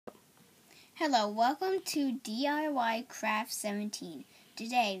Hello, welcome to DIY Crafts17.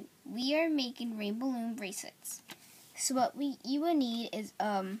 Today, we are making rainbow loom bracelets. So what you will need is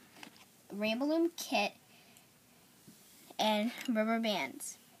rainbow loom kit and rubber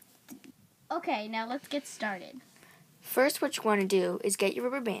bands. Okay, now let's get started. First, what you want to do is get your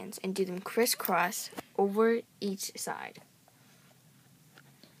rubber bands and do them crisscross over each side,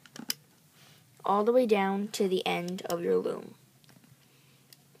 all the way down to the end of your loom.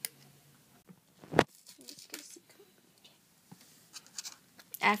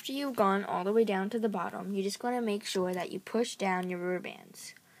 After you've gone all the way down to the bottom, you just want to make sure that you push down your rubber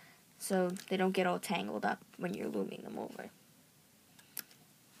bands so they don't get all tangled up when you're looming them over.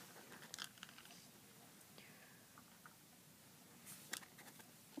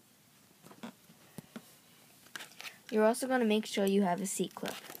 You're also going to make sure you have a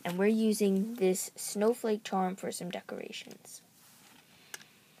C-clip, and we're using this snowflake charm for some decorations.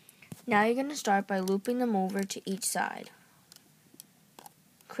 Now you're going to start by looping them over to each side,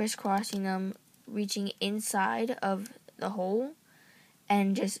 crisscrossing them, reaching inside of the hole,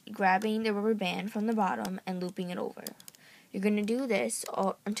 and just grabbing the rubber band from the bottom and looping it over. You're going to do this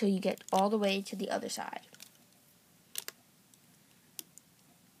until you get all the way to the other side.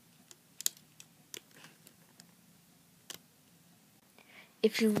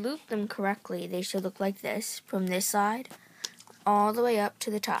 If you loop them correctly, they should look like this, from this side all the way up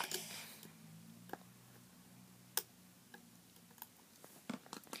to the top.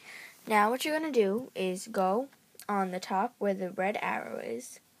 Now what you're going to do is go on the top where the red arrow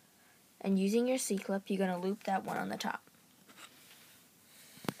is, and using your C-clip, you're going to loop that one on the top.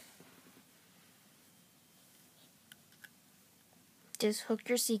 Just hook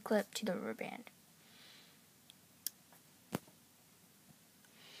your C-clip to the rubber band.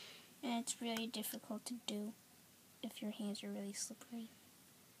 And it's really difficult to do if your hands are really slippery.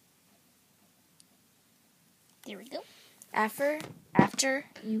 There we go. After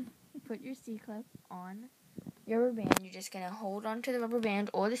you put your C-clip on your rubber band, you're just going to hold onto the rubber band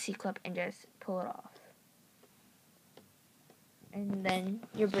or the C-clip and just pull it off. And then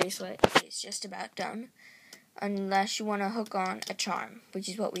your bracelet is just about done, unless you want to hook on a charm, which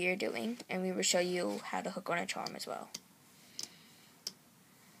is what we are doing, and we will show you how to hook on a charm as well.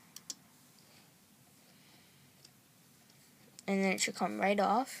 And then it should come right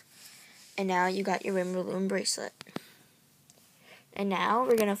off, and now you got your rainbow loom bracelet. And now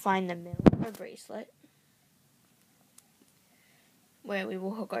we're going to find the middle of our bracelet where we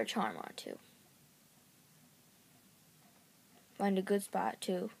will hook our charm onto. Find a good spot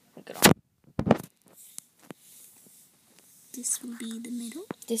to hook it on. This will be the middle.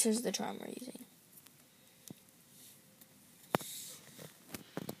 This is the charm we're using.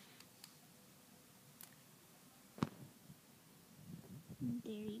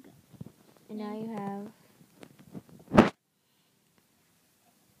 There you go. And now you have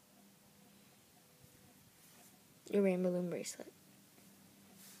your rainbow loom bracelet.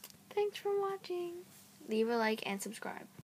 Thanks for watching. Leave a like and subscribe.